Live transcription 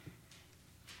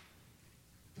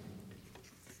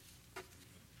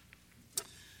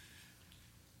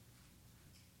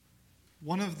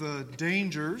One of the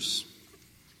dangers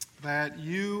that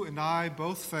you and I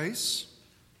both face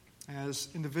as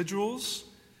individuals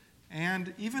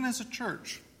and even as a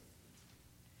church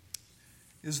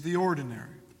is the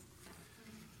ordinary.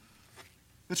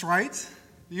 That's right,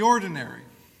 the ordinary.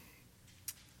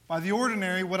 By the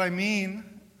ordinary, what I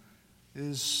mean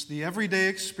is the everyday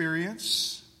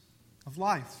experience of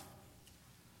life.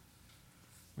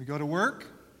 We go to work,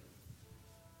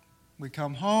 we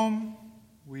come home,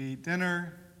 we eat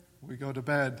dinner, we go to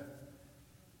bed.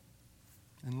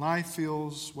 And life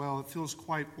feels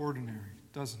quite ordinary,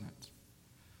 doesn't it?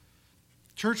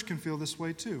 Church can feel this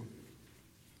way too.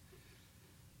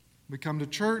 We come to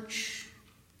church,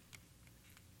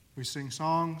 we sing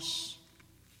songs,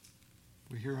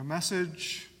 we hear a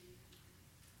message,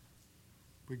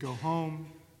 we go home,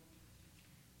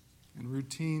 and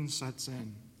routine sets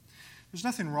in. There's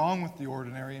nothing wrong with the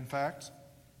ordinary, in fact.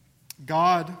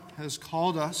 God has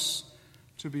called us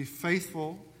to be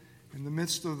faithful in the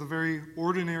midst of the very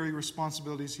ordinary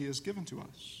responsibilities He has given to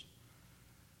us.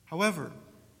 However,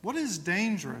 what is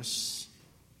dangerous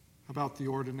about the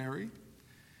ordinary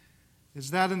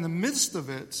is that in the midst of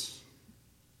it,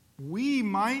 we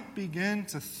might begin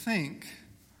to think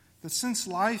that since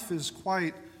life is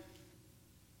quite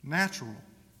natural,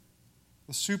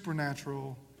 the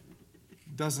supernatural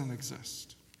doesn't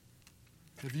exist.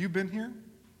 Have you been here?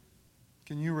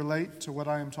 Can you relate to what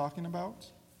I am talking about?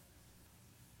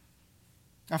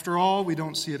 After all, we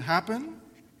don't see it happen.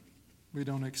 We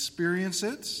don't experience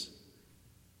it.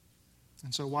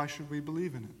 And so why should we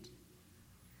believe in it?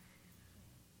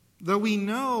 Though we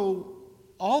know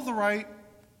all the right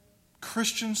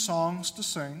Christian songs to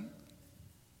sing,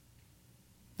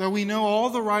 though we know all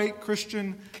the right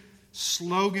Christian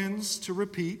slogans to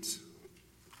repeat,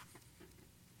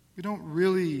 we don't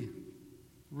really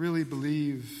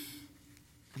believe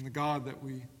in the God that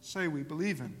we say we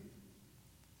believe in.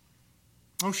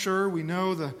 Oh, sure, we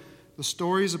know the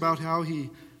stories about how He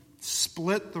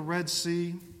split the Red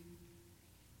Sea,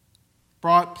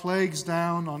 brought plagues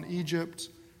down on Egypt,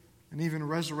 and even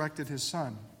resurrected His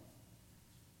Son.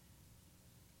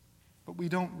 But we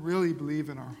don't really believe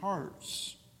in our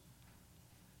hearts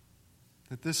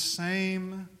that this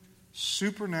same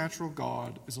supernatural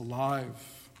God is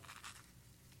alive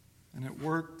and at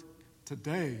work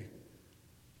today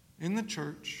in the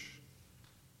church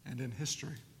and in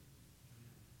history.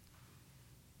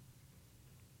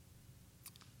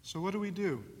 So what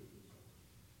do?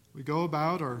 We go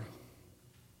about our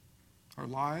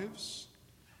lives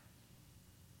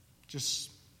just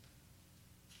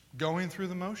going through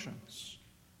the motions,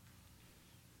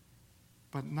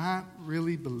 but not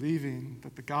really believing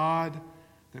that the God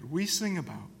that we sing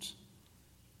about,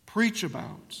 preach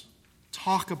about,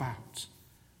 talk about,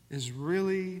 is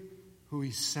really who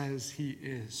He says He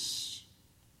is.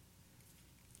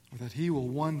 Or that He will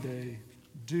one day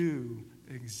do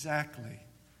exactly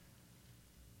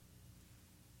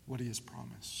what He has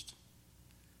promised.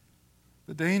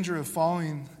 The danger of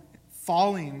falling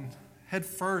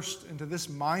headfirst into this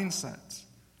mindset,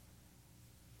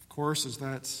 of course, is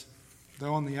that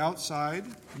though on the outside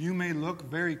you may look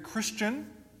very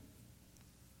Christian,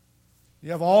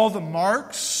 you have all the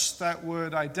marks that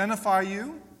would identify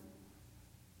you,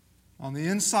 on the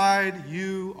inside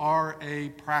you are a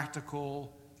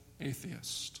practical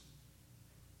atheist.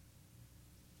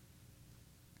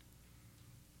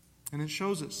 And it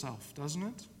shows itself, doesn't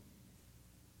it?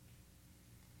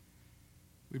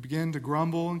 We begin to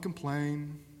grumble and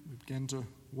complain. We begin to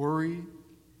worry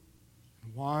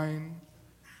and whine.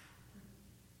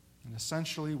 And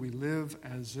essentially, we live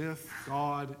as if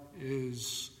God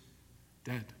is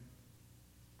dead.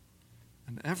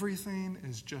 And everything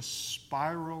is just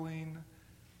spiraling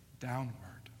downward.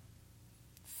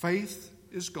 Faith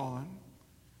is gone,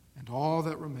 and all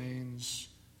that remains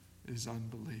is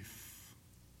unbelief.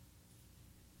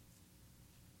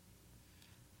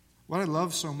 What I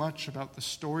love so much about the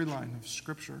storyline of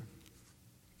Scripture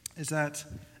is that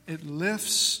it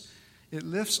lifts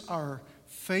our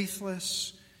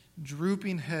faithless,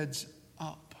 drooping heads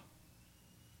up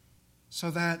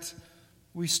so that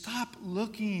we stop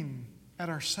looking at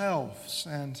ourselves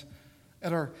and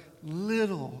at our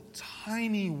little,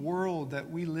 tiny world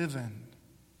that we live in.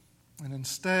 And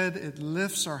instead, it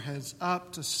lifts our heads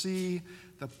up to see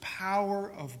the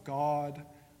power of God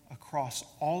across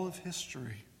all of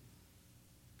history.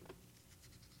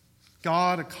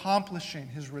 God accomplishing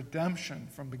His redemption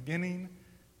from beginning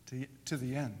to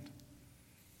the end.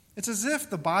 It's as if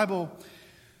the Bible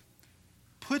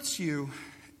puts you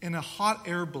in a hot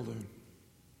air balloon.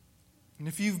 And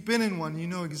if you've been in one, you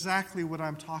know exactly what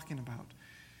I'm talking about.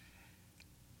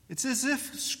 It's as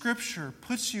if Scripture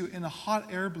puts you in a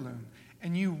hot air balloon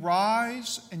and you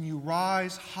rise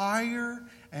higher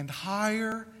and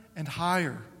higher and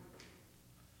higher.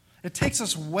 It takes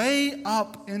us way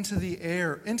up into the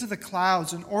air, into the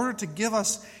clouds, in order to give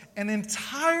us an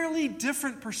entirely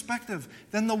different perspective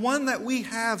than the one that we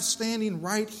have standing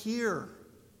right here.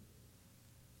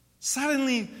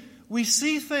 Suddenly, we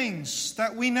see things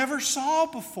that we never saw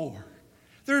before.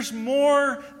 There's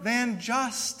more than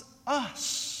just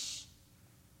us.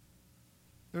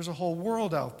 There's a whole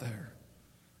world out there.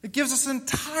 It gives us an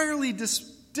entirely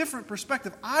different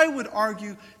perspective. I would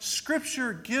argue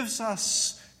Scripture gives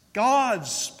us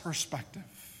God's perspective,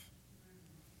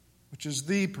 which is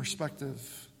the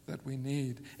perspective that we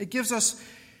need. It gives us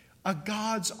a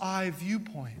God's eye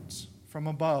viewpoint from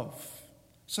above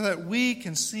so that we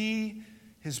can see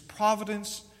His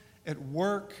providence at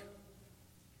work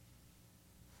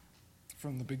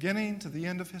from the beginning to the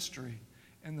end of history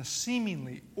and the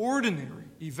seemingly ordinary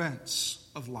events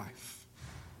of life.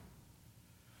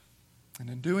 And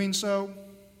in doing so,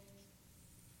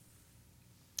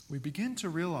 we begin to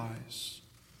realize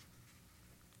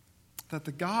that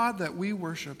the God that we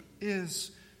worship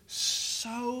is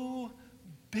so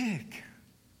big.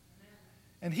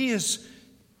 And He is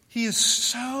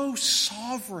so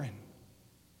sovereign.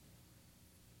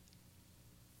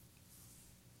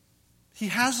 He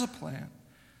has a plan.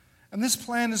 And this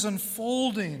plan is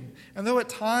unfolding. And though at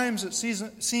times it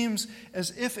seems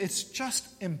as if it's just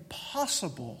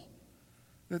impossible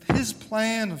that His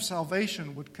plan of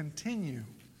salvation would continue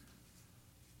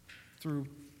through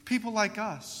people like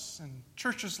us and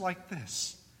churches like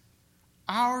this,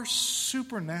 our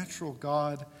supernatural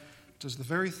God does the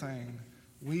very thing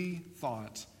we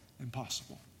thought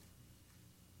impossible.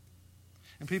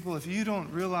 And people, if you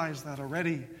don't realize that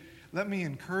already, let me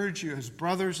encourage you as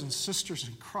brothers and sisters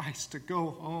in Christ to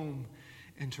go home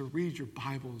and to read your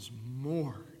Bibles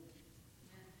more.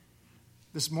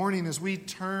 This morning, as we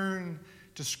turn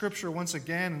to Scripture once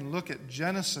again and look at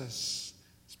Genesis,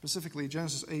 specifically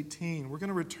Genesis 18, we're going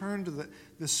to return to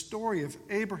the story of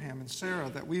Abraham and Sarah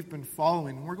that we've been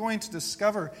following. And we're going to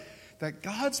discover that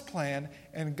God's plan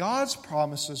and God's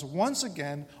promises once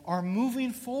again are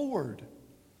moving forward.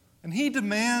 And He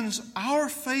demands our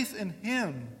faith in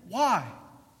Him. Why?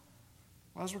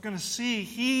 Well, as we're going to see,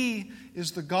 He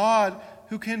is the God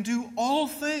who can do all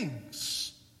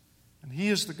things. And He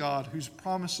is the God whose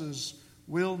promises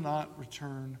will not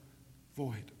return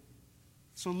void.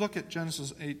 So look at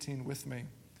Genesis 18 with me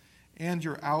and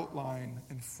your outline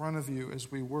in front of you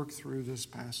as we work through this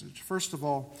passage. First of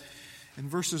all, in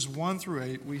verses 1 through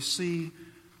 8, we see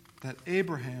that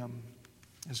Abraham,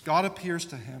 as God appears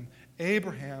to him,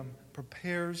 Abraham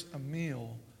prepares a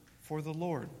meal for the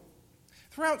Lord.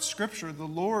 Throughout Scripture, the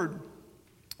Lord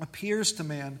appears to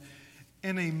man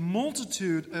in a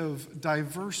multitude of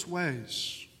diverse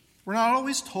ways. We're not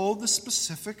always told the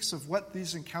specifics of what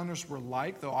these encounters were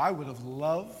like, though I would have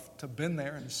loved to have been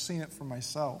there and seen it for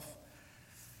myself.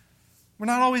 We're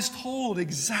not always told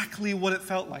exactly what it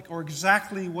felt like or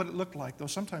exactly what it looked like, though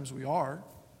sometimes we are.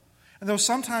 And though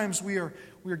sometimes we are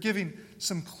giving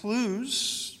some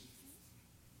clues,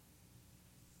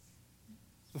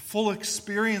 the full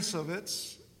experience of it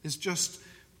is just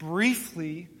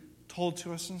briefly told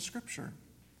to us in Scripture.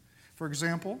 For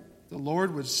example, the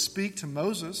Lord would speak to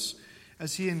Moses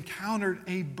as he encountered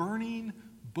a burning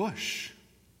bush.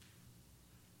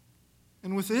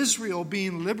 And with Israel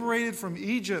being liberated from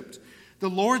Egypt, the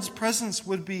Lord's presence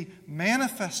would be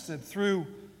manifested through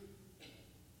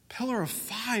a pillar of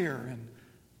fire and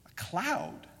a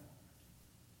cloud.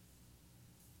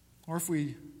 Or if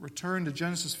we return to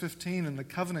Genesis 15 and the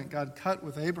covenant God cut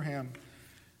with Abraham,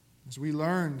 as we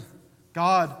learned,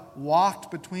 God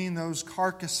walked between those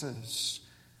carcasses,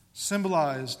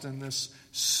 symbolized in this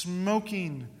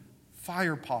smoking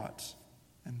fire pot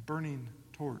and burning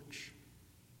torch.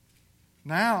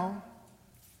 Now,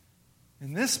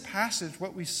 in this passage,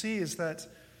 what we see is that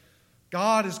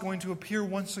God is going to appear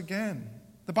once again.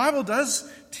 The Bible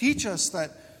does teach us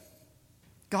that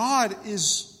God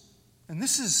is, and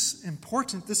this is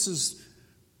important, this is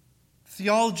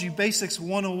Theology Basics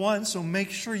 101, so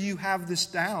make sure you have this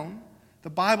down. The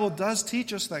Bible does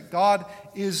teach us that God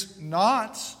is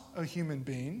not a human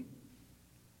being,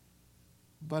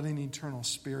 but an eternal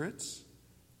spirit,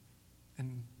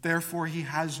 and therefore He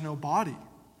has no body.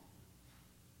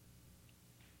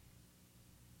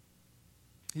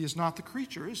 He is not the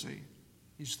creature, is He?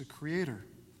 He's the Creator,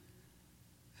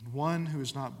 and one who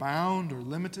is not bound or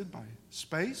limited by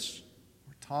space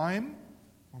or time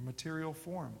or material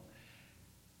form.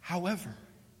 However,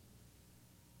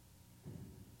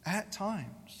 at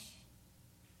times,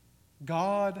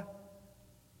 God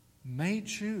may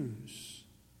choose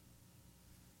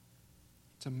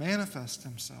to manifest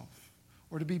himself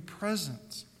or to be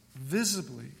present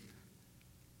visibly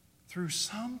through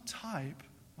some type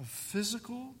of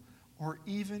physical or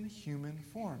even human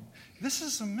form. This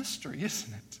is a mystery,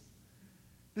 isn't it?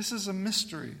 This is a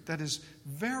mystery that is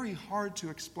very hard to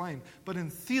explain. But in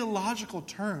theological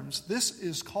terms, this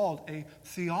is called a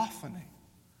theophany.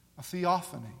 A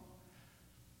theophany.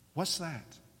 What's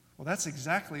that? Well, that's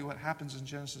exactly what happens in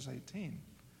Genesis 18.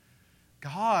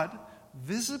 God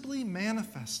visibly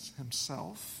manifests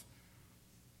himself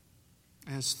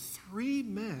as three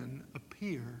men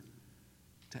appear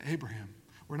to Abraham.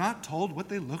 We're not told what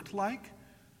they looked like,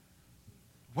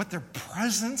 what their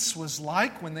presence was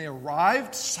like when they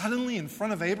arrived suddenly in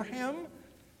front of Abraham.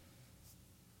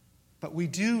 But we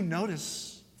do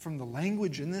notice from the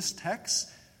language in this text,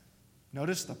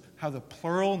 notice how the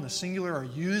plural and the singular are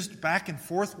used back and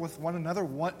forth with one another.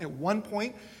 At one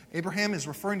point, Abraham is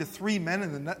referring to three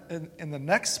men. In the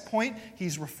next point,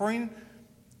 he's referring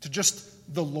to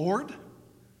just the Lord.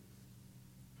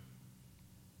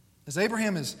 As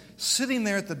Abraham is sitting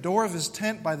there at the door of his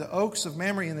tent by the oaks of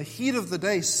Mamre in the heat of the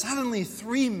day, suddenly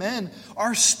three men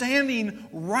are standing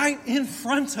right in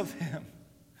front of him.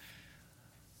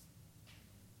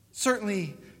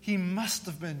 Certainly, he must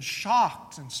have been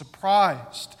shocked and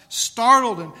surprised,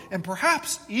 startled, and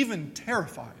perhaps even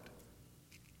terrified.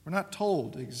 We're not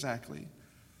told exactly,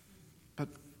 but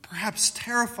perhaps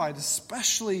terrified,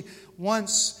 especially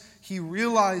once he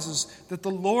realizes that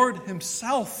the Lord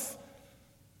himself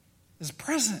is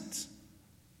present.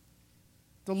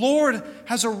 The Lord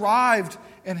has arrived,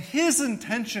 and his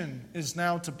intention is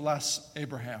now to bless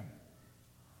Abraham.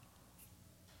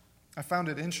 I found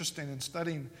it interesting in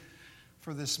studying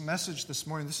for this message this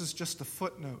morning. This is just a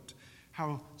footnote.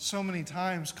 How so many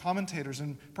times commentators,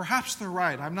 and perhaps they're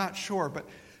right, I'm not sure, but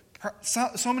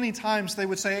so many times they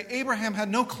would say Abraham had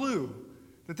no clue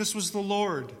that this was the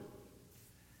Lord.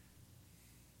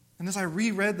 And as I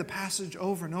reread the passage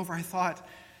over and over, I thought,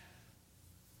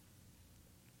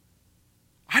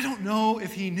 I don't know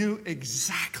if he knew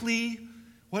exactly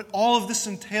what all of this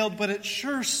entailed, but it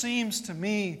sure seems to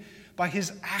me by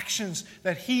his actions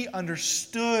that he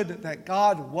understood that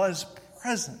God was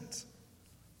present.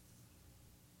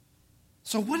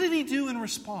 So what did he do in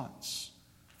response?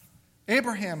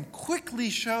 Abraham quickly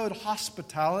showed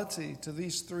hospitality to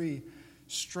these three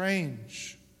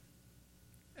strange,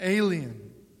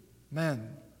 alien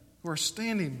men who are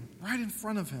standing right in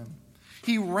front of him.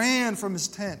 He ran from his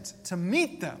tent to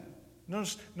meet them.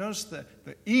 Notice the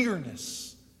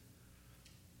eagerness,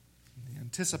 the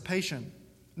anticipation,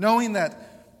 knowing that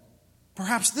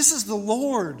perhaps this is the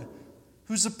Lord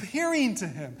who's appearing to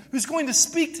him, who's going to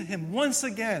speak to him once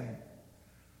again.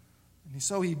 And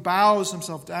so he bows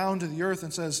himself down to the earth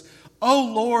and says,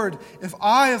 "O Lord, if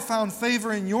I have found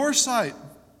favor in your sight,"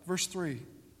 verse 3,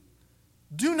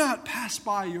 "do not pass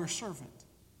by your servant."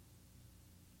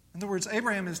 In other words,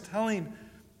 Abraham is telling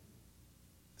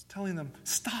them,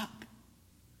 stop.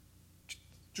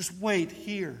 Just wait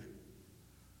here.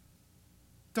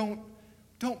 Don't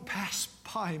pass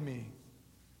by me.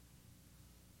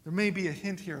 There may be a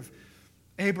hint here of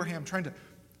Abraham trying to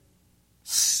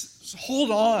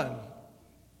hold on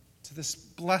to this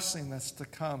blessing that's to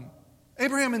come.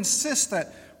 Abraham insists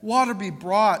that water be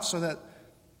brought so that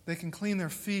they can clean their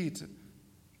feet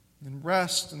and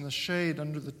rest in the shade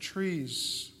under the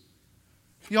trees.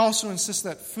 He also insists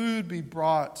that food be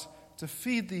brought to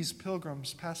feed these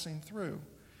pilgrims passing through.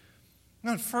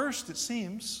 Now, at first, it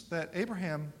seems that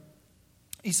Abraham,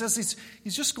 he says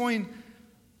he's just going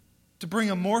to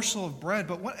bring a morsel of bread.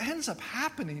 But what ends up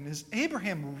happening is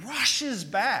Abraham rushes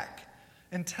back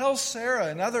and tells Sarah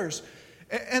and others,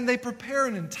 and they prepare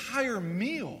an entire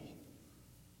meal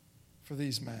for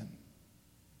these men.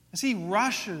 As he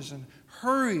rushes and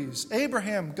hurries,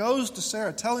 Abraham goes to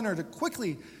Sarah, telling her to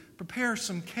quickly prepare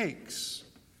some cakes.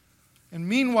 And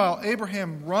meanwhile,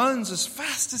 Abraham runs as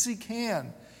fast as he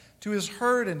can to his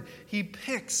herd, and he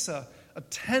picks a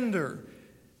tender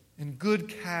and good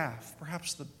calf,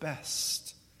 perhaps the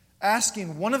best,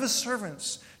 asking one of his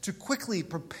servants to quickly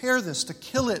prepare this, to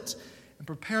kill it and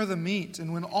prepare the meat.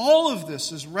 And when all of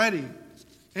this is ready,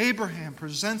 Abraham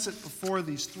presents it before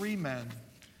these three men,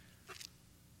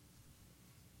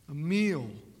 a meal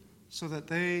so that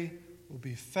they will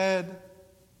be fed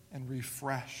and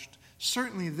refreshed.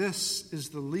 Certainly this is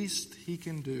the least he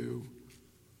can do,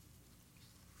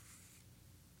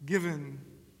 given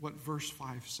what verse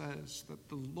 5 says, that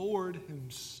the Lord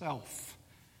himself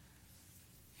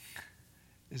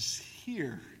is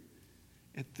here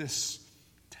at this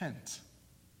tent,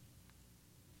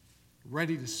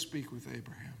 ready to speak with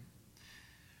Abraham.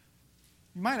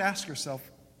 You might ask yourself,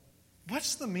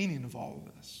 what's the meaning of all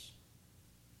of this?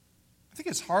 I think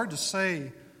it's hard to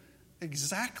say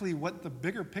exactly what the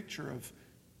bigger picture of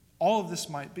all of this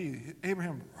might be.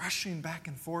 Abraham rushing back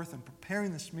and forth and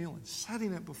preparing this meal and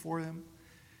setting it before him.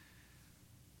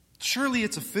 Surely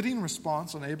it's a fitting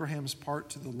response on Abraham's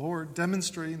part to the Lord,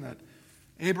 demonstrating that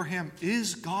Abraham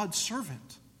is God's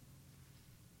servant.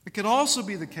 It could also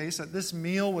be the case that this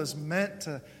meal was meant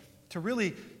to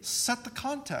really set the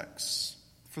context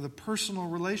for the personal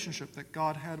relationship that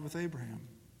God had with Abraham.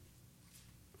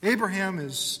 Abraham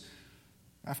is,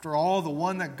 after all, the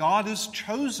one that God has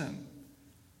chosen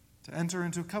to enter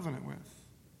into a covenant with.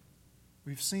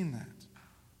 We've seen that.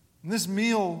 And this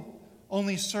meal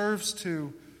only serves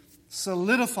to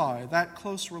solidify that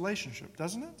close relationship,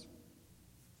 doesn't it?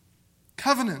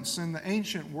 Covenants in the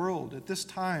ancient world at this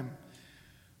time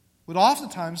would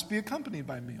oftentimes be accompanied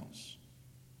by meals.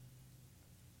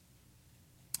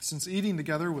 Since eating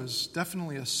together was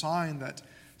definitely a sign that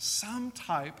some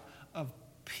type of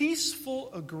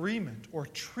peaceful agreement or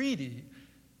treaty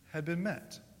had been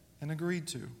met and agreed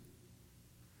to.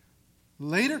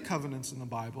 Later covenants in the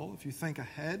Bible, if you think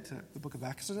ahead to the book of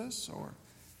Exodus or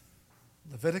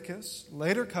Leviticus,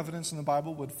 later covenants in the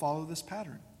Bible would follow this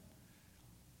pattern.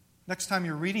 Next time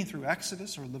you're reading through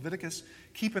Exodus or Leviticus,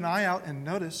 keep an eye out and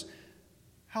notice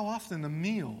how often a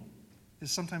meal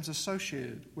is sometimes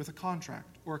associated with a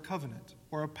contract or a covenant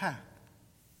or a pact.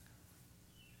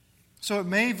 So it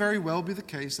may very well be the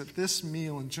case that this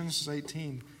meal in Genesis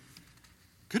 18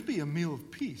 could be a meal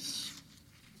of peace.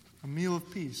 A meal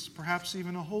of peace, perhaps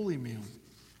even a holy meal.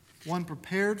 One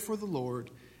prepared for the Lord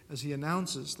as he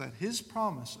announces that his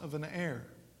promise of an heir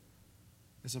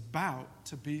is about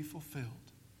to be fulfilled.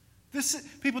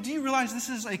 People, do you realize this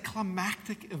is a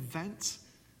climactic event?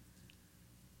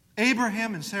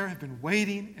 Abraham and Sarah have been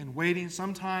waiting and waiting,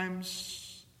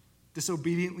 sometimes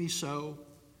disobediently so.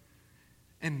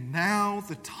 And now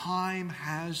the time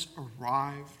has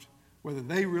arrived, whether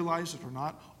they realize it or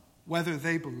not, whether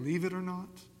they believe it or not.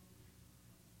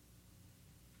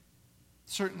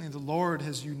 Certainly the Lord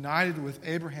has united with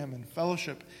Abraham in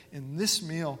fellowship in this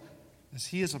meal as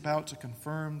he is about to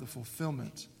confirm the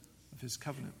fulfillment of his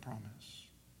covenant promise.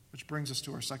 Which brings us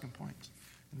to our second point.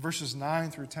 In verses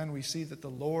 9 through 10, we see that the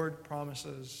Lord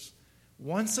promises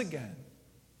once again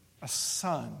a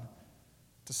son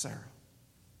to Sarah.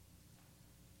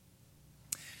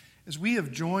 As we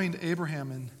have joined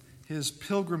Abraham in his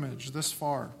pilgrimage this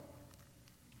far,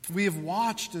 we have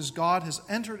watched as God has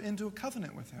entered into a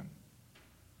covenant with him.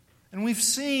 And we've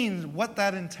seen what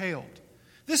that entailed.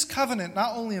 This covenant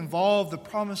not only involved the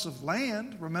promise of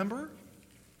land, remember,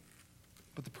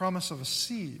 but the promise of a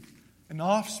seed, an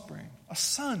offspring, a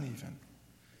son even,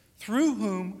 through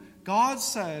whom God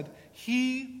said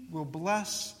he will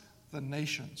bless the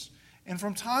nations. And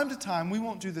from time to time, we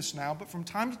won't do this now, but from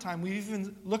time to time, we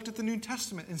even looked at the New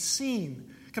Testament and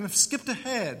seen, kind of skipped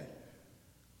ahead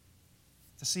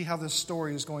to see how this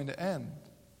story is going to end.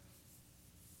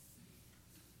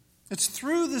 It's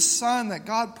through this son that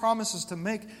God promises to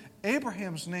make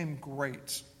Abraham's name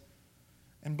great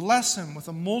and bless him with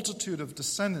a multitude of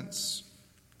descendants.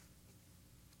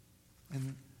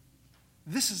 And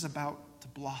this is about to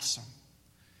blossom.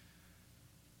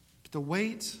 But the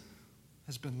wait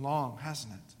has been long,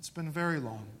 hasn't it? It's been very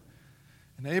long.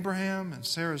 And Abraham and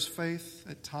Sarah's faith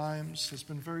at times has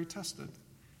been very tested.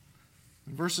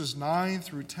 In verses 9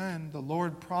 through 10, the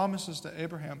Lord promises to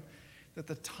Abraham that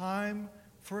the time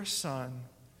for a son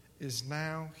is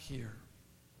now here.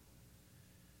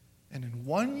 And in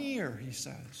 1 year, he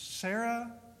says,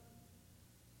 Sarah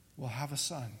will have a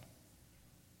son.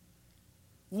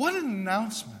 What an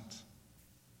announcement.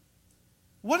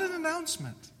 What an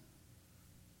announcement.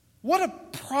 What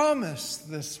a promise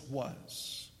this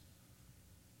was.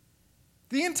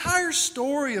 The entire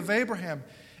story of Abraham,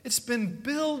 it's been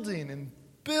building and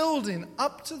building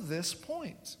up to this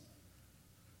point.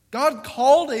 God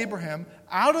called Abraham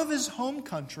out of his home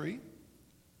country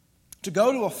to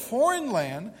go to a foreign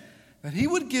land that he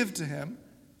would give to him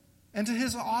and to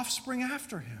his offspring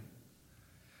after him.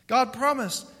 God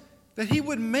promised that he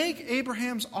would make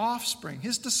Abraham's offspring,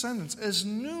 his descendants, as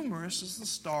numerous as the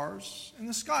stars in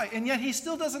the sky. And yet he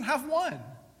still doesn't have one.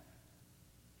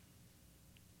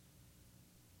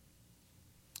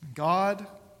 God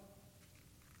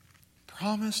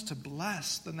promised to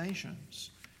bless the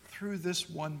nations through this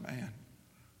one man.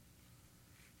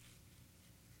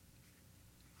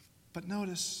 But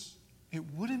notice, it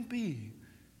wouldn't be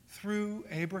through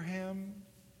Abraham.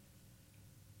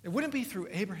 It wouldn't be through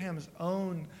Abraham's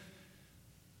own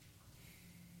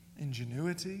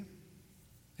ingenuity.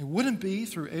 It wouldn't be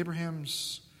through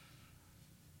Abraham's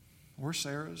or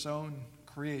Sarah's own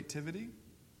creativity.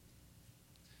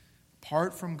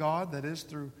 Apart from God, that is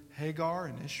through Hagar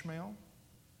and Ishmael.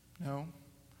 No.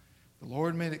 The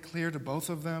Lord made it clear to both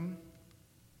of them,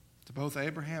 to both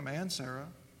Abraham and Sarah,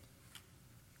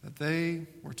 that they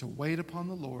were to wait upon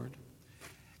the Lord,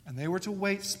 and they were to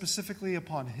wait specifically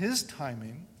upon His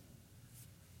timing,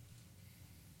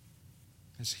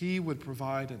 as He would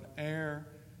provide an heir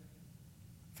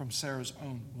from Sarah's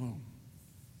own womb.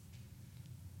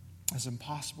 As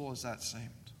impossible as that seemed.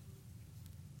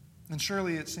 And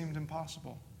surely it seemed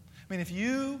impossible. I mean, if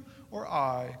you or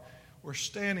I were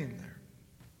standing there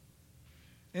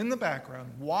in the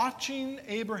background watching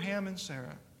Abraham and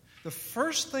Sarah, the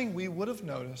first thing we would have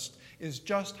noticed is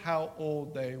just how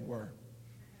old they were.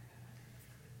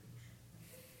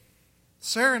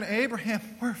 Sarah and Abraham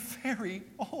were very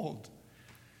old.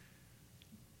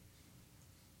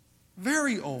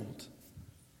 Very old.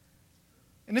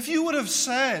 And if you would have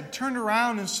turned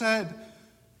around and said,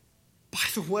 by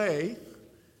the way,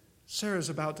 Sarah's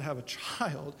about to have a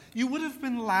child, you would have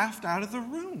been laughed out of the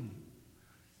room.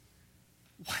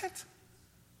 What?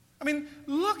 I mean,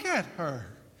 look at her.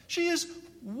 She is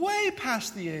way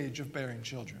past the age of bearing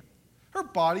children. Her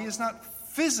body is not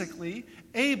physically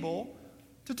able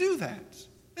to do that.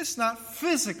 It's not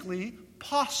physically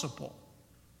possible.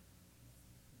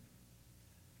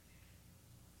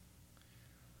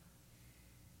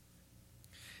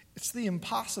 It's the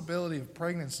impossibility of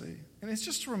pregnancy. And it's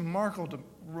just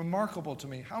remarkable to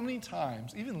me how many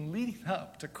times, even leading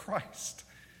up to Christ,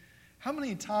 how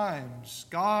many times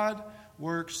God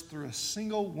works through a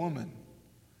single woman,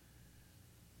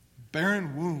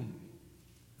 barren womb,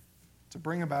 to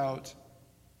bring about,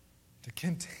 to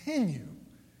continue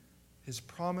His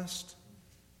promised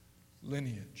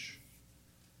lineage.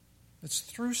 It's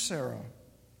through Sarah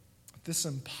that this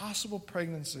impossible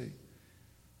pregnancy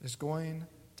is going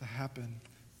to happen.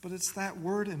 But it's that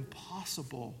word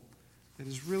impossible that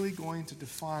is really going to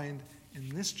define in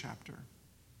this chapter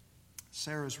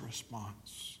Sarah's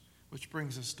response, which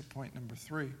brings us to point number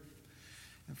 3.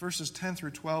 In verses 10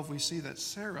 through 12, we see that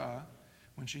Sarah,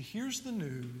 when she hears the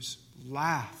news,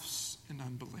 laughs in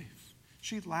unbelief.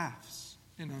 She laughs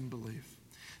in unbelief.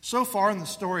 So far in the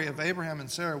story of Abraham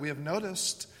and Sarah, we have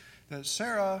noticed that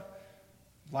Sarah,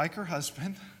 like her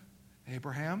husband,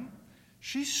 Abraham,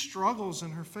 she struggles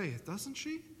in her faith, doesn't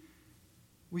she?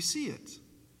 We see it.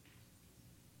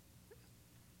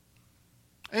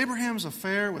 Abraham's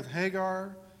affair with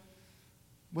Hagar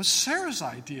was Sarah's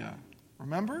idea,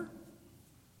 remember?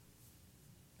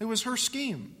 It was her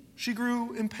scheme. She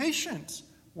grew impatient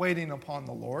waiting upon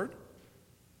the Lord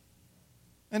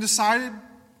and decided,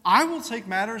 I will take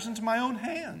matters into my own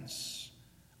hands.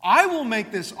 I will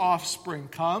make this offspring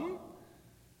come.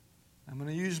 I'm going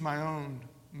to use my own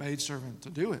maidservant to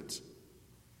do it.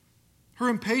 Her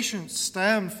impatience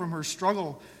stemmed from her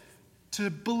struggle to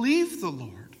believe the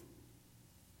Lord.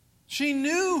 She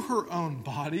knew her own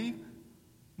body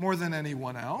more than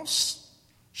anyone else.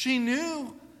 She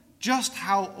knew just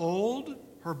how old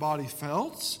her body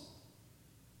felt.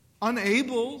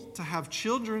 Unable to have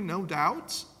children, no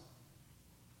doubt.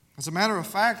 As a matter of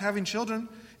fact, having children,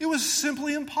 it was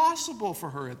simply impossible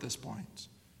for her at this point.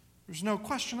 There's no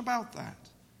question about that.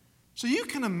 So you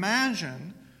can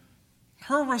imagine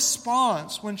her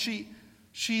response when she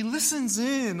listens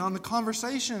in on the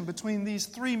conversation between these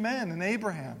 3 men and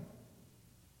Abraham.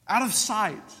 Out of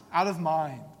sight, out of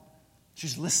mind.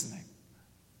 She's listening.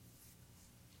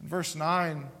 In verse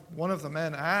 9, one of the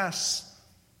men asks,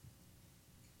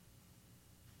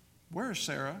 where is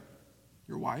Sarah,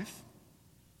 your wife?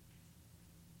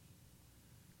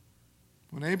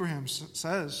 When Abraham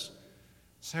says,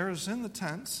 Sarah's in the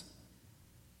tent,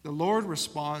 the Lord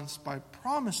responds by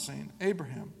promising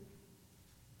Abraham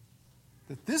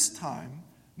that this time,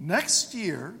 next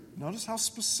year, notice how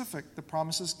specific the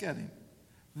promise is getting.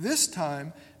 This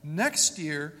time, next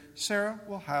year, Sarah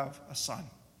will have a son.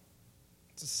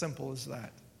 It's as simple as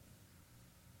that.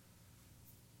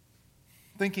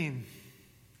 Thinking,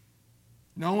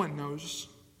 no one knows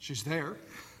she's there.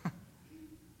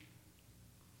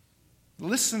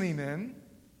 Listening in,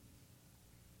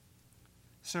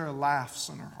 Sarah laughs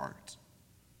in her heart.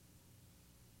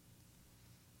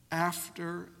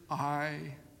 After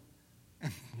I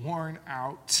am worn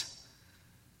out,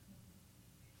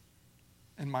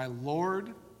 and my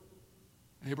Lord,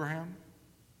 Abraham,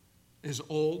 is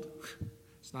old,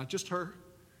 it's not just her,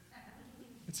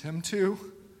 it's him too,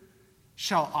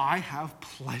 shall I have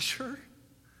pleasure?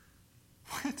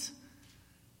 What?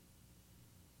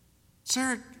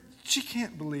 Sarah, she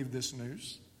can't believe this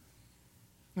news.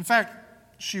 In fact,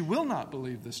 she will not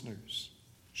believe this news.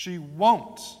 She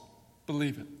won't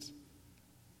believe it.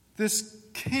 This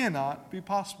cannot be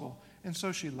possible. And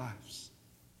so she laughs.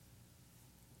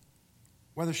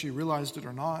 Whether she realized it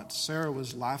or not, Sarah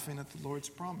was laughing at the Lord's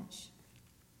promise,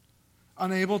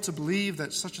 unable to believe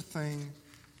that such a thing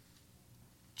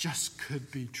just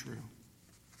could be true.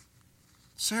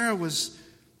 Sarah was,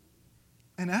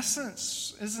 in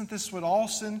essence, isn't this what all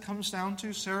sin comes down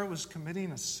to? Sarah was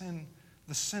committing a sin,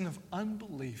 the sin of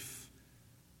unbelief,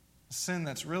 a sin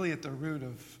that's really at the root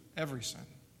of every sin.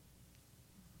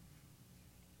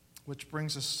 Which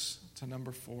brings us to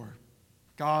number 4.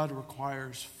 God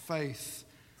requires faith,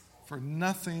 for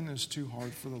nothing is too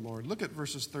hard for the Lord. Look at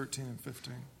verses 13 and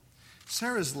 15.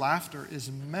 Sarah's laughter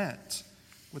is met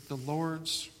with the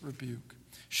Lord's rebuke.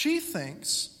 She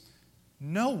thinks,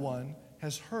 no one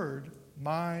has heard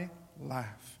my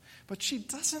laugh. But she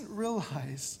doesn't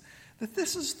realize that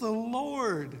this is the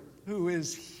Lord who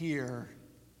is here.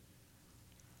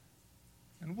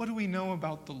 And what do we know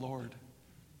about the Lord?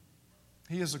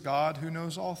 He is a God who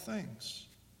knows all things.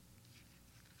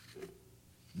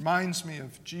 Reminds me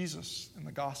of Jesus in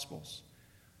the Gospels,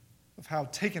 of how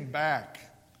taken back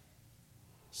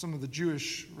some of the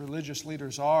Jewish religious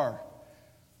leaders are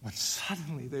when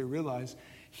suddenly they realize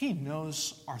He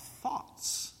knows our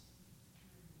thoughts.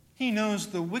 He knows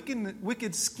the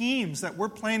wicked schemes that we're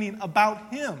planning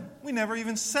about Him. We never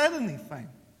even said anything.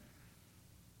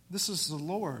 This is the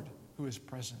Lord who is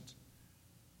present.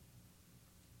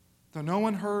 Though no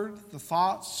one heard the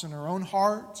thoughts in her own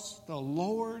heart, the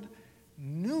Lord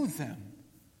knew them,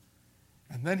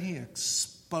 and then He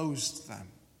exposed them.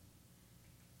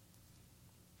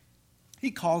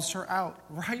 He calls her out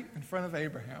right in front of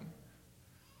Abraham.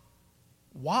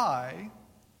 Why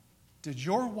did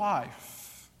your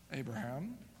wife,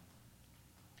 Abraham,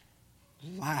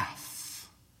 laugh?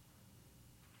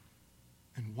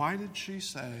 And why did she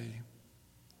say,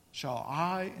 shall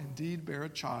I indeed bear a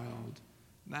child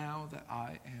now that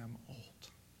I am old?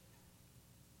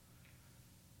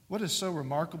 What is so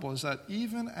remarkable is that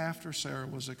even after Sarah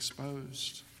was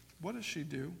exposed, what does she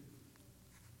do?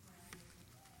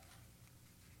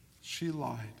 She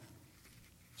lied,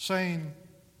 saying,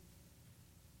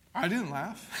 I didn't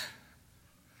laugh.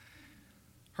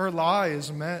 Her lie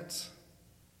is met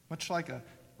much like a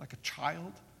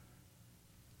child.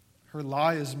 Her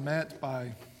lie is met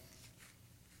by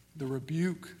the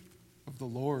rebuke of the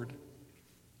Lord.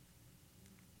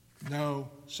 No,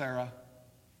 Sarah,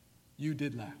 you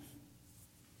did laugh.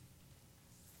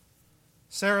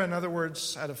 Sarah, in other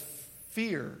words, out of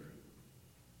fear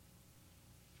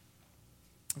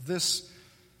of this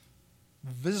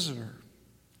visitor,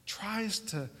 tries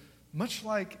to, much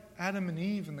like Adam and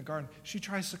Eve in the garden, she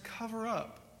tries to cover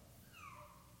up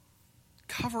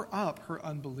her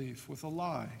unbelief with a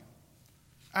lie,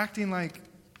 acting like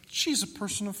she's a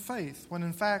person of faith, when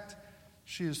in fact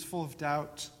she is full of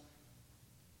doubt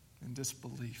and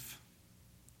disbelief.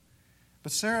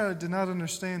 But Sarah did not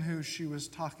understand who she was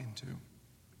talking to.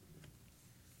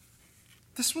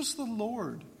 This was the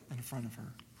Lord in front of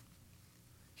her.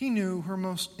 He knew her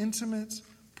most intimate,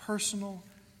 personal,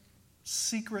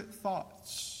 secret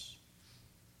thoughts.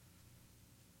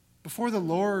 Before the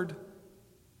Lord,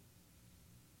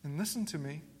 and listen to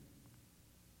me,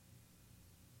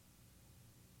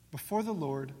 before the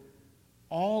Lord,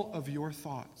 all of your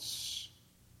thoughts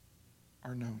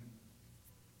are known.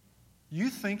 You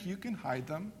think you can hide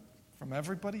them from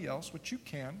everybody else, which you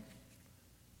can,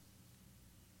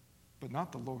 but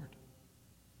not the Lord.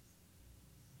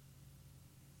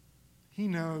 He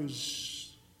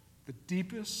knows the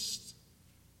deepest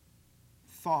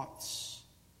thoughts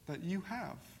that you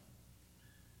have.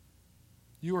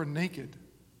 You are naked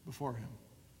before Him.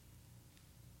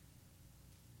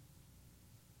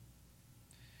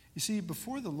 You see,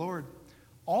 before the Lord,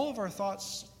 all of our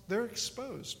thoughts, they're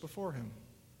exposed before Him.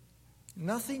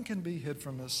 Nothing can be hid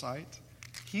from His sight.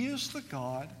 He is the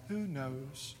God who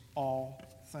knows all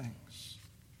things.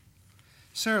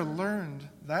 Sarah learned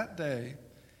that day,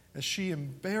 as she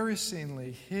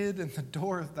embarrassingly hid in the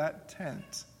door of that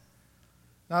tent,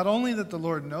 not only that the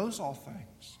Lord knows all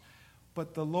things,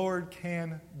 but the Lord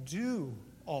can do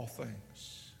all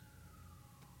things.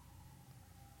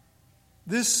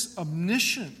 This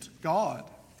omniscient God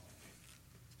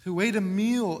who ate a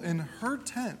meal in her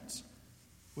tent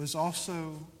was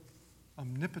also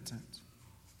omnipotent.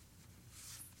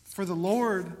 For the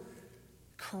Lord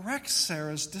corrects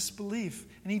Sarah's disbelief,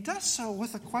 and He does so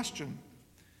with a question.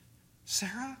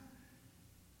 Sarah,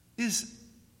 is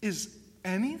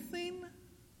anything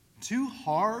too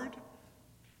hard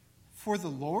for the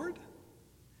Lord?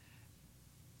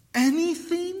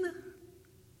 Anything?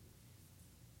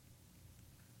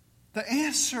 The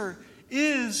answer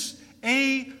is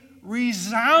a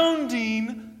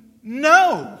resounding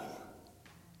no.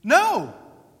 No.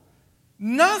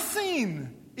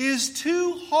 Nothing is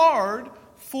too hard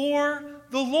for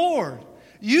the Lord.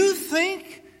 You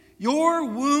think your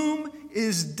womb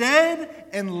is dead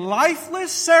and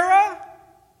lifeless, Sarah?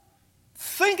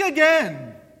 Think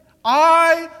again.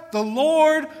 I, the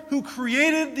Lord who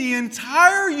created the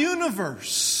entire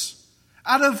universe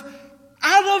out of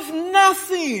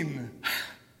nothing,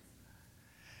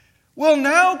 will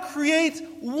now create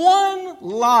one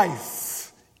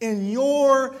life in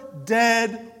your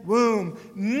dead womb.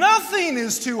 Nothing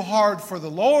is too hard for the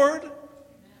Lord.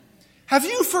 Have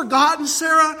you forgotten,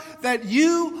 Sarah, that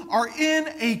you are in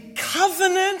a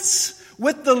covenant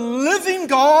with the living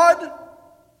God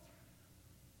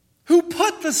who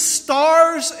put the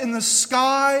stars in the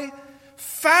sky,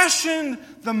 fashioned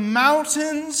the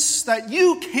mountains that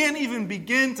you can't even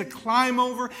begin to climb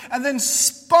over, and then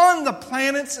spun the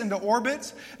planets into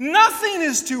orbit? Nothing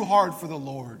is too hard for the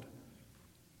Lord.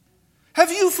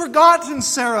 Have you forgotten,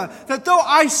 Sarah, that though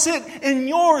I sit in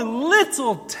your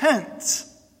little tent,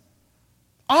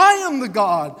 I am the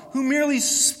God who merely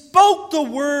spoke the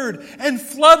word and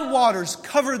floodwaters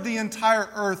covered the entire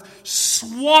earth,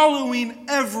 swallowing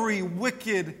every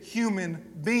wicked human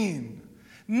being?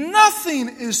 Nothing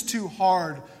is too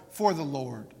hard for the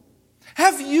Lord.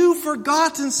 Have you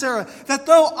forgotten, Sarah, that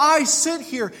though I sit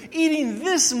here eating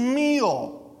this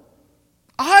meal,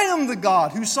 I am the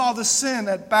God who saw the sin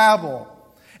at Babel,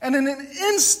 and in an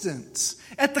instant,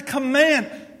 at the command,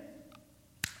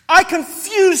 I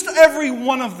confused every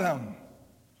one of them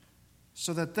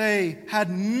so that they had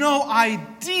no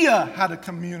idea how to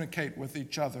communicate with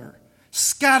each other,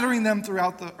 scattering them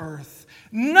throughout the earth.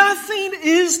 Nothing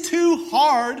is too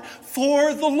hard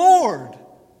for the Lord.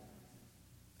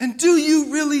 And do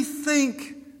you really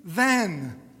think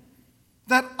then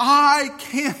that I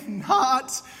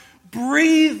cannot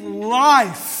breathe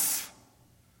life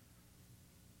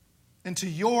into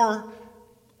your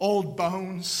old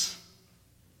bones?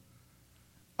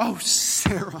 Oh,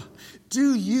 Sarah,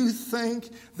 do you think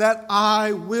that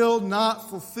I will not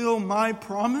fulfill my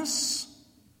promise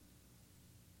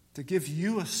to give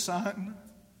you a son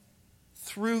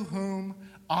through whom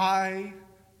I,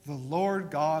 the Lord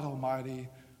God Almighty,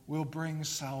 will bring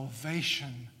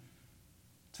salvation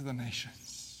to the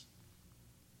nations?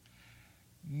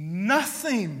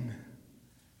 Nothing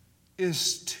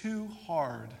is too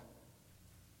hard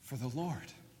for the Lord.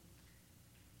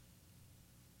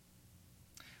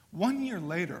 1 year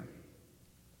later,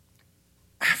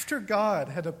 after God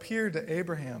had appeared to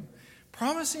Abraham,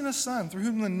 promising a son through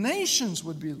whom the nations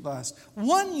would be blessed,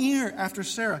 1 year after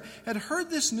Sarah had heard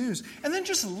this news and then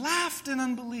just laughed in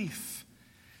unbelief,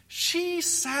 she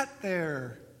sat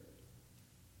there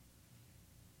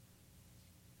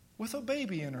with a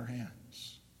baby in her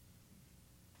hands.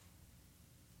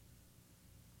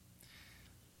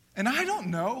 And I don't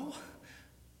know,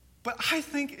 but I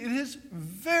think it is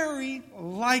very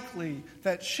likely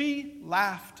that she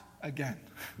laughed again.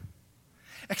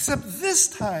 Except this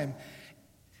time,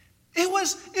 it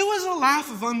was a laugh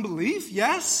of unbelief,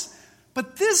 yes,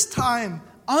 but this time,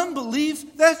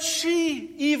 unbelief that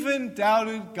she even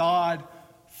doubted God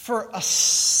for a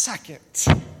second.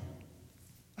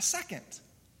 A second.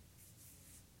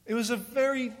 It was a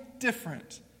very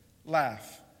different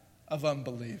laugh of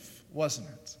unbelief, wasn't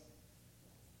it?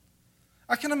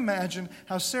 I can imagine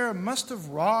how Sarah must have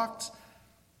rocked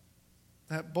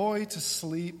that boy to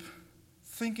sleep,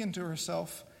 thinking to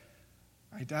herself,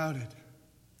 I doubted.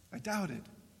 I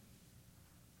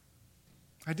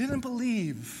didn't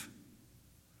believe.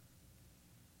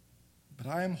 But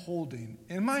I am holding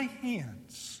in my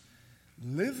hands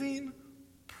living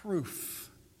proof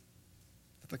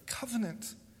that the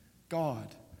covenant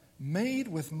God made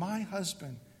with my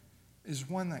husband is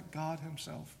one that God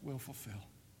himself will fulfill.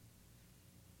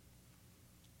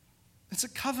 It's a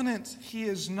covenant he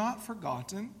has not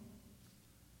forgotten.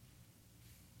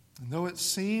 And though it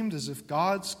seemed as if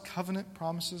God's covenant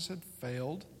promises had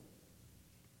failed,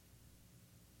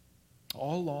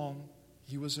 all along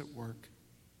he was at work,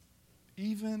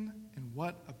 even in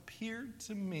what appeared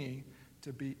to me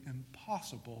to be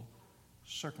impossible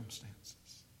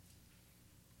circumstances,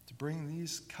 to bring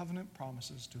these covenant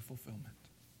promises to fulfillment.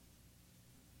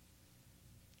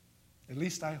 At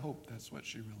least I hope that's what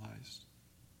she realized.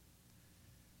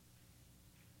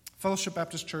 Fellowship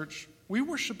Baptist Church, we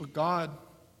worship a God.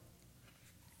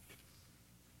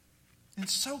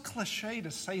 It's so cliche to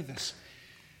say this.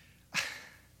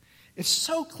 It's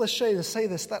so cliche to say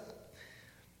this that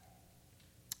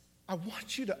I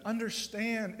want you to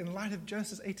understand, in light of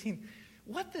Genesis 18,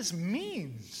 what this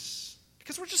means.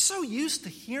 Because we're just so used to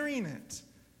hearing it.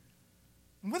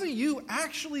 And whether you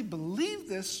actually believe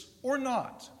this or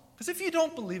not, because if you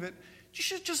don't believe it, you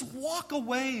should just walk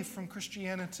away from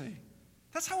Christianity.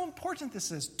 That's how important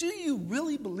this is. Do you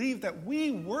really believe that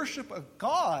we worship a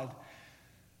God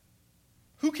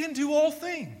who can do all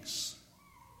things?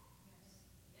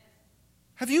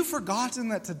 Have you forgotten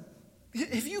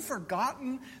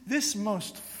this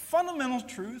most fundamental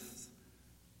truth?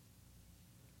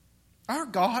 Our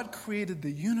God created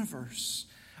the universe.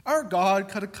 Our God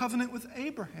cut a covenant with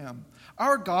Abraham.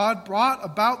 Our God brought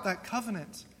about that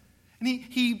covenant. And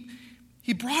he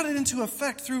brought it into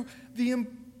effect through the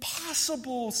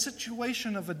impossible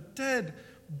situation of a dead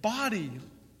body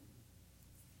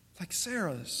like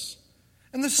Sarah's.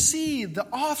 And the seed, the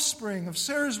offspring of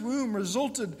Sarah's womb,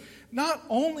 resulted not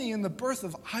only in the birth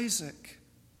of Isaac,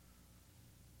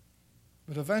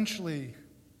 but eventually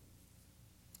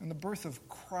in the birth of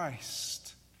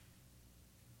Christ,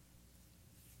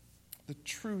 the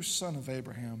true son of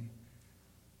Abraham,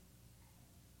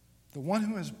 the one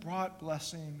who has brought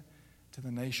blessing to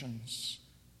the nations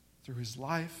through his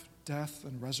life, death,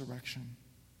 and resurrection.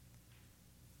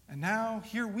 And now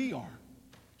here we are.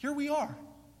 Here we are.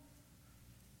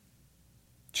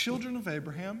 Children of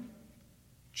Abraham,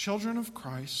 children of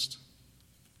Christ.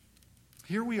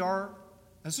 Here we are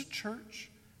as a church,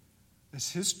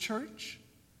 as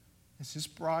his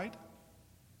bride,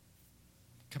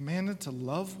 commanded to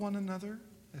love one another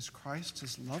as Christ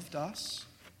has loved us,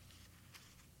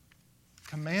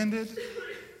 commanded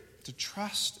to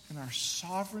trust in our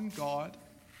sovereign God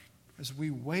as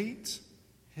we wait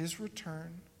his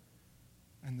return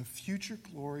and the future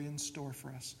glory in store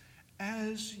for us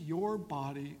as your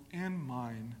body and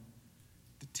mine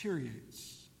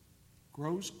deteriorates,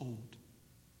 grows old.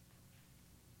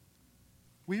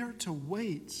 We are to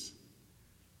wait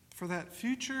for that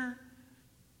future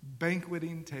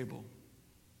banqueting table.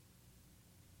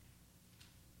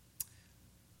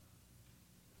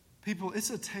 People, it's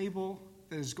a table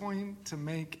that is going to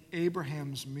make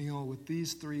Abraham's meal with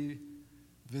these three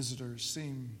visitors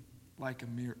seem like a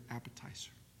mere appetizer.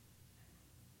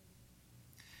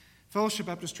 Fellowship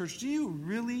Baptist Church, do you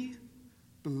really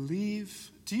believe,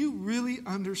 do you really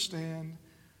understand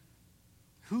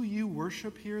who you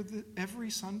worship here every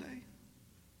Sunday?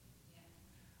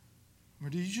 Or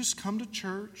do you just come to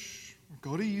church or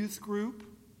go to youth group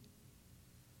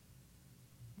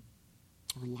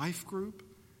or life group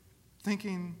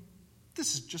thinking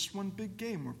this is just one big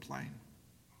game we're playing?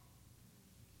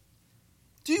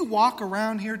 Do you walk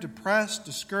around here depressed,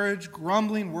 discouraged,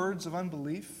 grumbling words of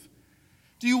unbelief?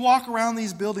 Do you walk around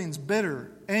these buildings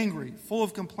bitter, angry, full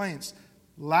of complaints,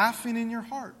 laughing in your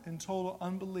heart in total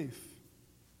unbelief?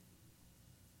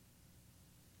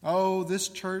 Oh, this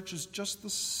church is just the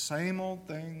same old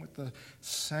thing with the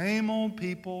same old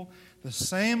people, the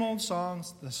same old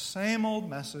songs, the same old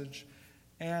message,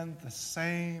 and the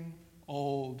same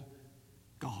old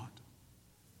God.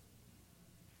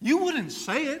 You wouldn't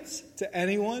say it to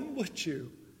anyone, would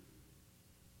you?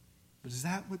 But is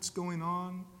that what's going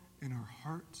on in our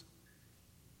heart?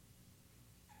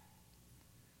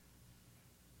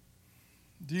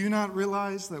 Do you not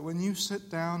realize that when you sit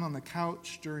down on the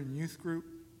couch during youth group,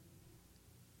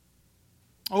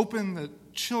 open the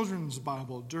children's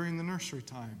Bible during the nursery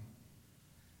time,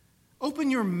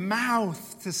 open your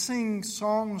mouth to sing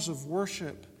songs of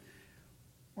worship,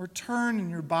 or turn in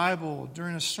your Bible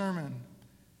during a sermon,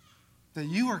 that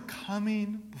you are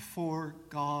coming before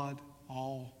God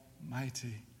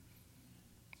Almighty,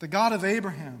 the God of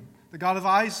Abraham, the God of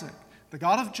Isaac, the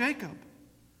God of Jacob,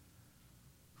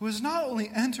 who has not only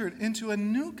entered into a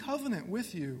new covenant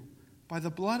with you by the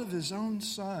blood of his own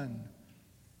Son,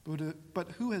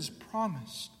 but who has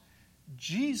promised,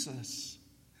 Jesus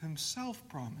himself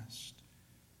promised,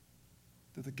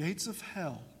 that the gates of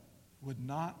hell would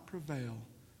not prevail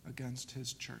against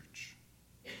his church.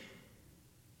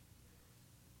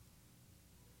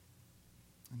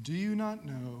 And do you not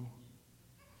know,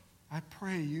 I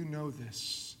pray you know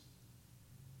this,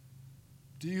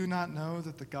 do you not know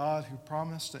that the God who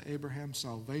promised to Abraham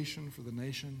salvation for the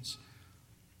nations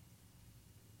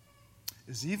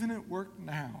is even at work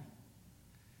now,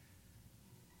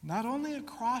 not only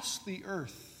across the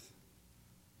earth,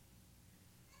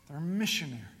 they're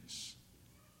missionaries,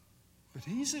 but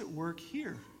he's at work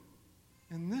here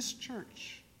in this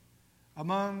church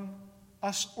among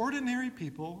us ordinary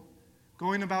people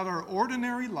going about our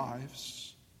ordinary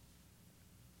lives,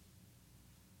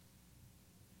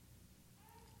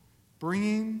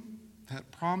 bringing that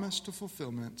promise to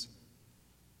fulfillment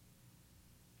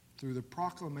through the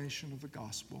proclamation of the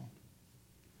gospel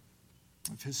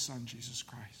of his Son, Jesus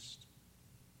Christ.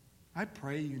 I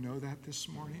pray you know that this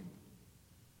morning.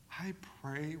 I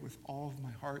pray with all of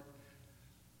my heart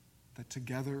that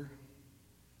together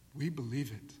we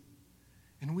believe it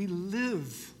and we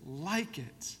live like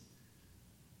it.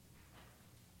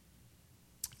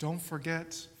 Don't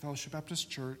forget, Fellowship Baptist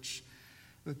Church,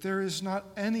 that there is not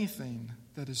anything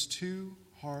that is too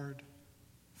hard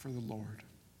for the Lord.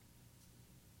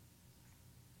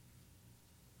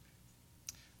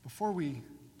 Before we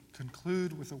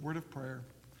conclude with a word of prayer,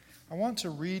 I want to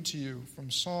read to you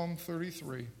from Psalm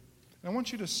 33. And I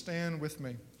want you to stand with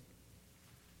me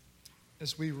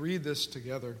as we read this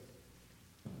together.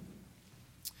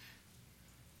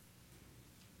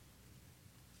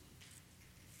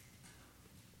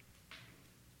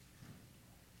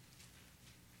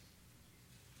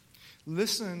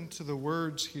 Listen to the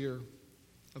words here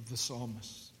of the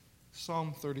psalmist.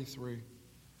 Psalm 33.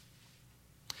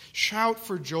 Shout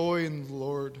for joy in the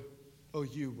Lord, O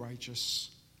you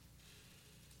righteous.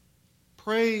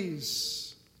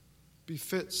 Praise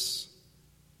befits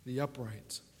the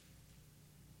upright.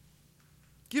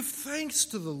 Give thanks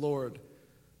to the Lord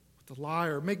with the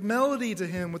lyre. Make melody to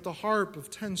him with the harp of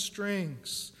 10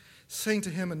 strings. Sing to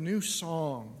him a new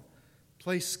song.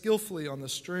 Play skillfully on the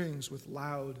strings with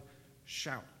loud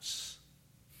shouts.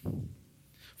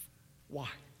 Why?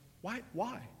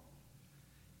 Why?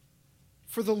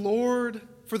 For the word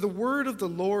of the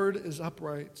Lord is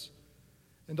upright,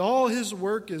 and all his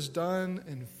work is done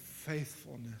in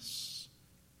faithfulness.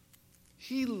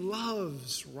 He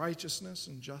loves righteousness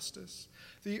and justice.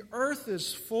 The earth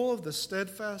is full of the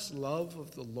steadfast love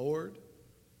of the Lord.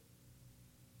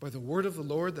 By the word of the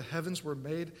Lord the heavens were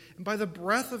made, and by the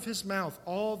breath of his mouth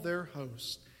all their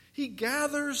host. He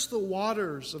gathers the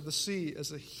waters of the sea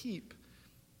as a heap.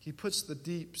 He puts the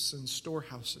deeps in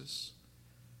storehouses.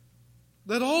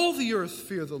 Let all the earth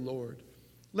fear the Lord.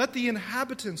 Let the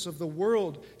inhabitants of the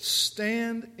world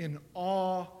stand in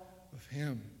awe of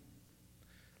him.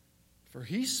 For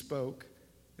he spoke,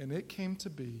 and it came to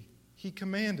be. He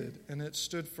commanded, and it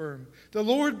stood firm. The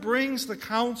Lord brings the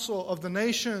counsel of the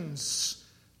nations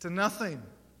to nothing.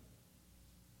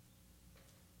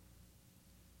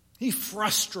 He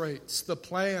frustrates the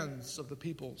plans of the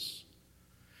peoples.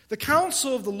 The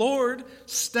counsel of the Lord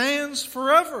stands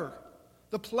forever.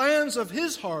 The plans of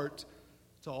his heart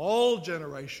to all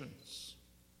generations.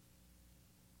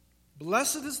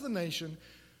 Blessed is the nation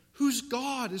whose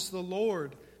God is the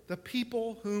Lord, the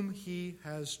people whom he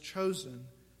has chosen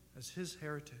as his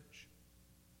heritage.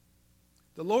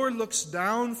 The Lord looks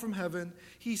down from heaven.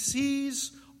 He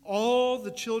sees all the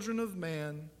children of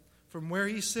man. From where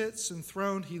he sits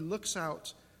enthroned, he looks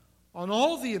out on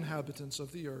all the inhabitants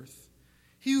of the earth.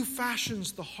 He who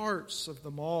fashions the hearts of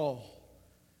them all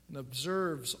and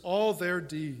observes all their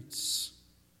deeds.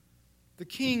 The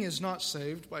king is not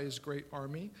saved by his great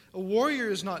army. A warrior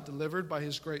is not delivered by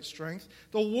his great strength.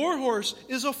 The war horse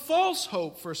is a false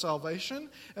hope for salvation,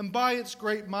 and by its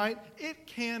great might it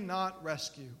cannot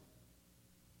rescue.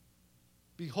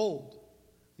 Behold,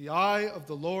 the eye of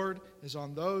the Lord is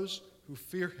on those who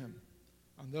fear him,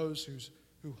 on those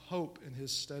who hope in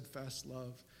his steadfast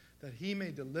love, that he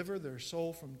may deliver their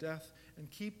soul from death and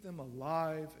keep them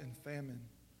alive in famine.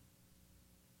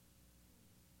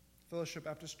 Fellowship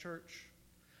Baptist Church,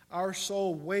 our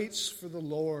soul waits for the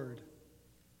Lord.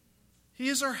 He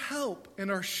is our help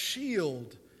and our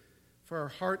shield, for our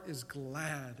heart is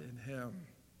glad in him.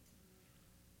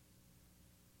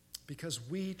 Because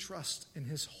we trust in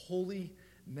his holy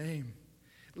name.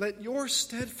 Let your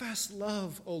steadfast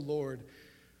love, O Lord,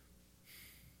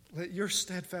 let your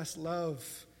steadfast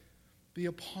love be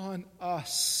upon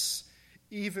us,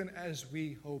 even as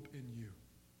we hope in you.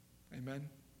 Amen.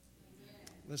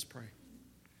 Let's pray.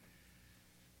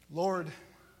 Lord,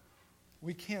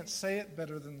 we can't say it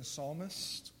better than the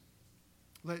psalmist.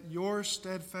 Let your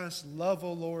steadfast love,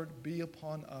 O Lord, be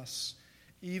upon us,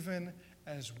 even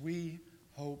as we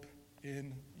hope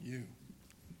in you.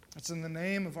 It's in the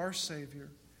name of our Savior,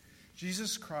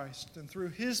 Jesus Christ, and through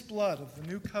his blood of the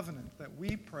new covenant that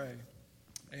we pray.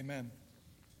 Amen.